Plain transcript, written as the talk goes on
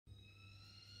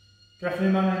Good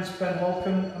afternoon, my name is Ben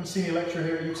Holcomb. I'm a senior lecturer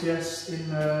here at UTS in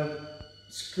the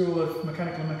School of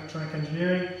Mechanical and Mechatronic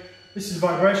Engineering. This is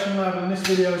Vibration Lab, and this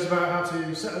video is about how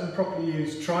to set up and properly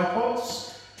use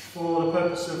tripods for the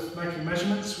purpose of making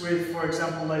measurements with, for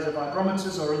example, laser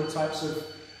vibrometers or other types of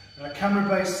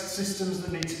camera-based systems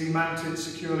that need to be mounted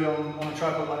securely on a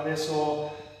tripod like this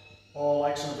or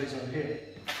like some of these over here.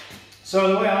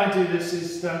 So the way I do this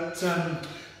is that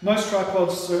most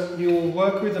tripods that you'll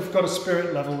work with have got a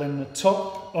spirit level in the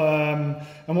top,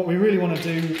 and what we really want to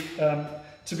do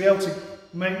to be able to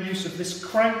make use of this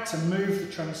crank to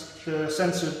move the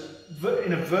sensor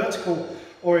in a vertical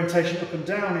orientation up and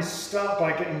down is start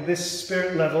by getting this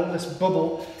spirit level, this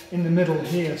bubble in the middle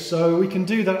here. So we can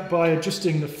do that by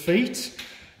adjusting the feet,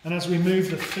 and as we move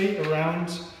the feet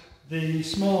around, the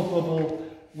small bubble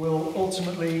will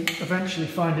ultimately eventually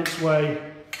find its way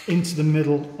into the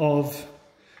middle of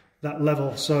that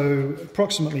level. So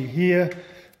approximately here.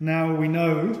 Now we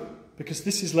know, because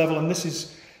this is level and this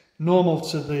is normal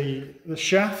to the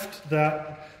shaft,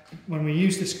 that when we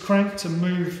use this crank to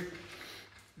move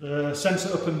the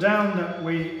sensor up and down, that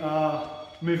we are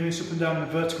moving this up and down in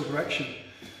a vertical direction.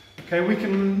 Okay, we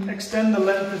can extend the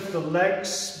length of the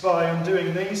legs by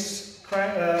undoing these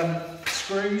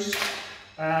screws,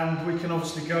 and we can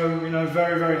obviously go,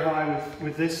 very, very high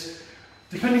with this.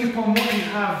 Depending upon what you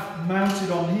have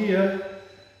mounted on here,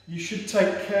 you should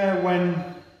take care when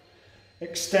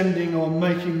extending or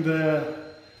making the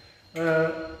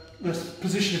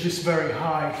position of this very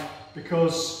high,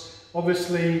 because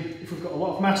obviously if we've got a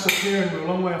lot of mass up here and we're a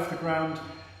long way off the ground,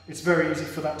 it's very easy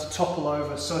for that to topple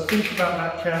over. So think about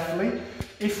that carefully.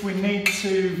 If we need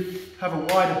to have a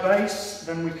wider base,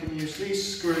 then we can use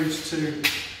these screws to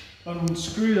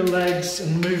unscrew the legs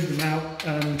and move them out,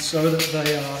 and so that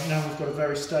they are, now we've got a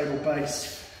very stable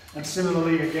base. And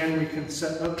similarly, again, we can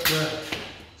set up the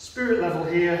spirit level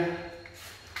here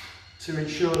to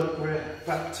ensure that we're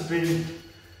back to being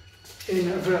in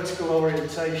a vertical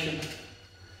orientation.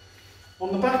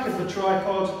 On the back of the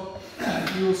tripod,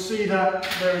 you will see that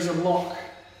there is a lock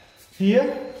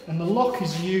here, and the lock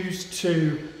is used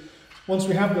to, once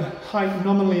we have the height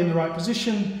nominally in the right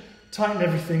position, tighten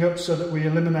everything up so that we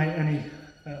eliminate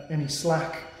any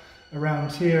slack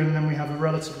around here, and then we have a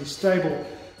relatively stable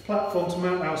platform to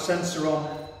mount our sensor on.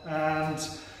 And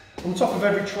on top of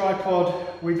every tripod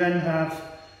we then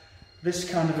have this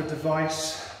kind of a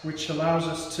device which allows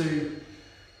us to,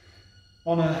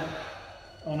 on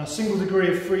a single degree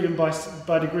of freedom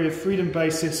by degree of freedom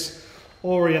basis,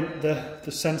 orient the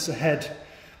sensor head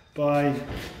by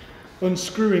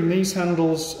unscrewing these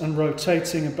handles and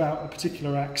rotating about a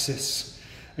particular axis.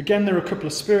 Again, there are a couple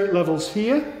of spirit levels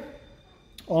here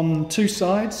on two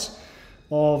sides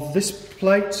of this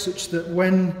plate, such that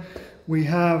when we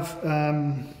have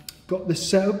got this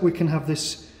set up, we can have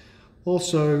this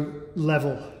also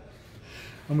level,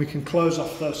 and we can close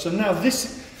off those. So now that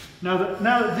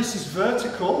this is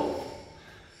vertical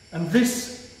and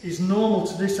this is normal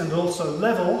to this and also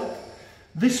level,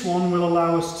 this one will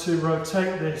allow us to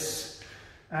rotate this,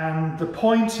 and the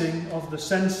pointing of the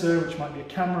sensor, which might be a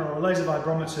camera or a laser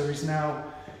vibrometer, is now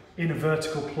in a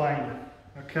vertical plane.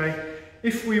 Okay,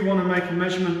 if we want to make a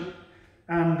measurement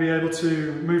and be able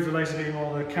to move the laser beam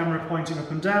or the camera pointing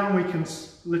up and down, we can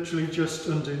literally just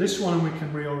undo this one and we can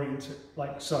reorient it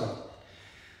like so.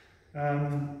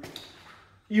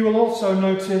 You will also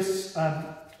notice,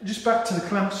 just back to the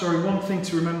clamp, sorry, one thing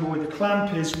to remember with the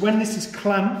clamp is when this is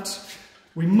clamped,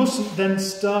 we mustn't then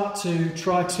start to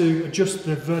try to adjust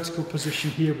the vertical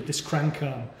position here with this crank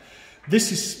arm.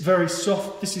 This is very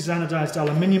soft, this is anodized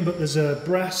aluminium, but there's a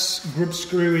brass grub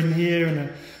screw in here and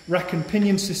a rack and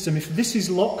pinion system. If this is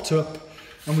locked up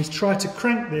and we try to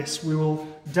crank this, we will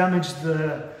damage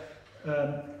the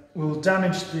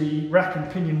rack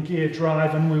and pinion gear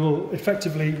drive, and we will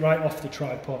effectively write off the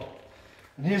tripod.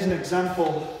 And here's an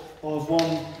example of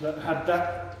one that had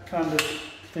that kind of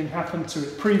thing happened to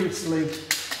it previously,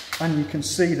 and you can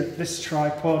see that this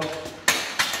tripod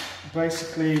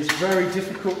basically is very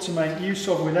difficult to make use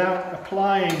of without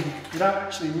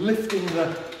actually lifting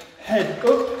the head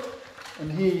up.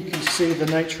 And here you can see the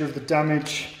nature of the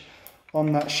damage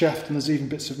on that shaft, and there's even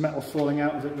bits of metal falling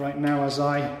out of it right now as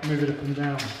I move it up and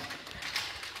down.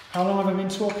 How long have I been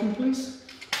talking, please?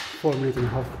 4 minutes and a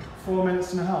half. 4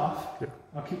 minutes and a half? Yeah.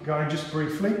 I'll keep going just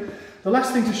briefly. The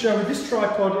last thing to show with this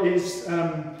tripod is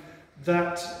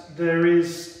that there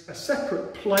is a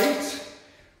separate plate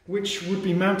which would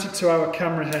be mounted to our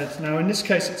camera head. Now in this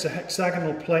case it's a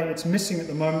hexagonal plate, it's missing at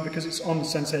the moment because it's on the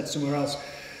sensor head somewhere else.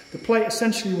 The plate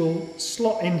essentially will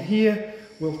slot in here,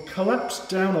 will collapse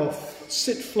down or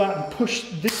sit flat and push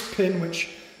this pin, which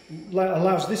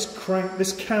allows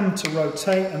this cam to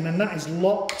rotate, and then that is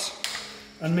locked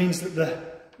and means that the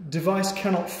device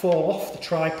cannot fall off the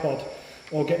tripod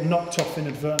or get knocked off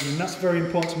inadvertently, and that's very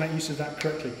important to make use of that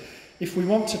correctly. If we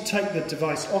want to take the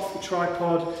device off the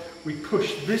tripod, we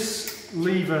push this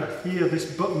lever here,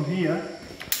 this button here.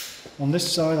 On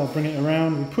this side, I'll bring it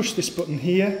around, we push this button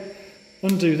here,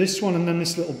 undo this one, and then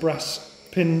this little brass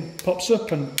pin pops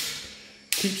up and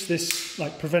keeps this,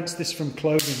 prevents this from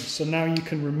closing. So now you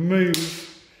can remove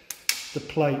the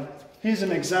plate. Here's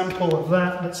an example of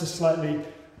that. That's a slightly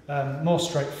more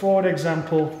straightforward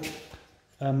example.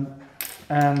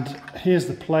 And here's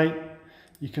the plate.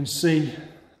 You can see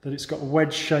that it's got a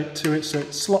wedge shape to it, so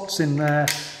it slots in there,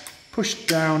 pushed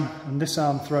down, and this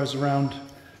arm throws around,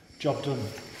 job done.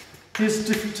 Here's a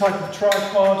different type of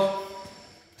tripod,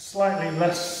 slightly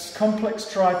less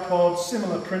complex tripod,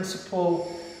 similar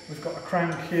principle. We've got a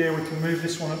crank here, we can move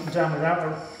this one up and down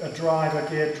without a drive, a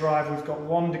geared drive. We've got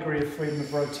 1 degree of freedom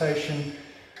of rotation.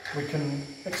 We can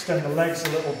extend the legs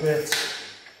a little bit,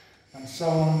 and so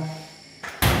on.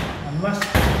 And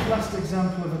last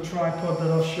example of a tripod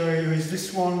that I'll show you is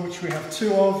this one, which we have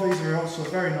 2 of. These are also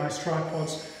very nice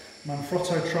tripods,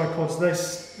 Manfrotto tripods.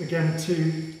 This, again, 2,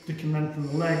 you can lengthen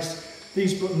the legs.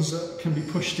 These buttons can be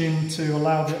pushed in to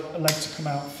allow the leg to come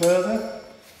out further,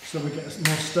 so we get a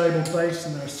more stable base,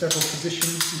 and there are several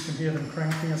positions. You can hear them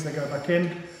cranking as they go back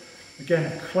in. Again,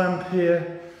 a clamp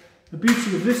here. The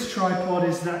beauty of this tripod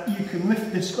is that you can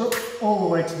lift this up all the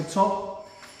way to the top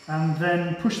and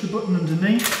then push the button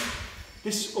underneath.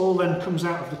 This all then comes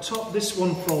out of the top. This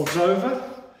one folds over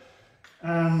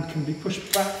and can be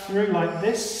pushed back through like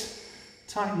this.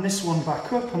 Tighten this one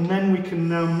back up, and then we can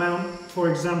now mount, for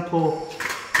example,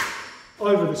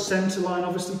 over the centre line,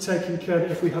 obviously taking care that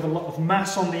if we have a lot of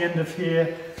mass on the end of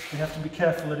here, we have to be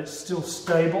careful that it's still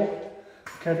stable,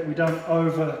 okay, that we don't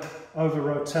over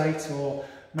rotate or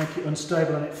make it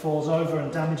unstable and it falls over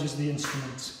and damages the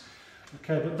instruments.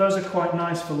 Okay, but those are quite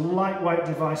nice for lightweight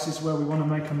devices where we want to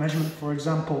make a measurement, for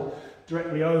example,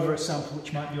 directly over a sample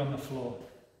which might be on the floor.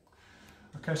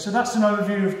 Okay, so that's an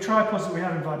overview of tripods that we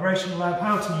have in Vibration Lab,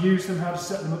 how to use them, how to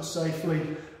set them up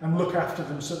safely and look after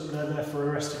them so that they're there for the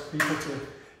rest of people to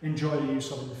enjoy the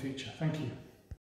use of in the future. Thank you.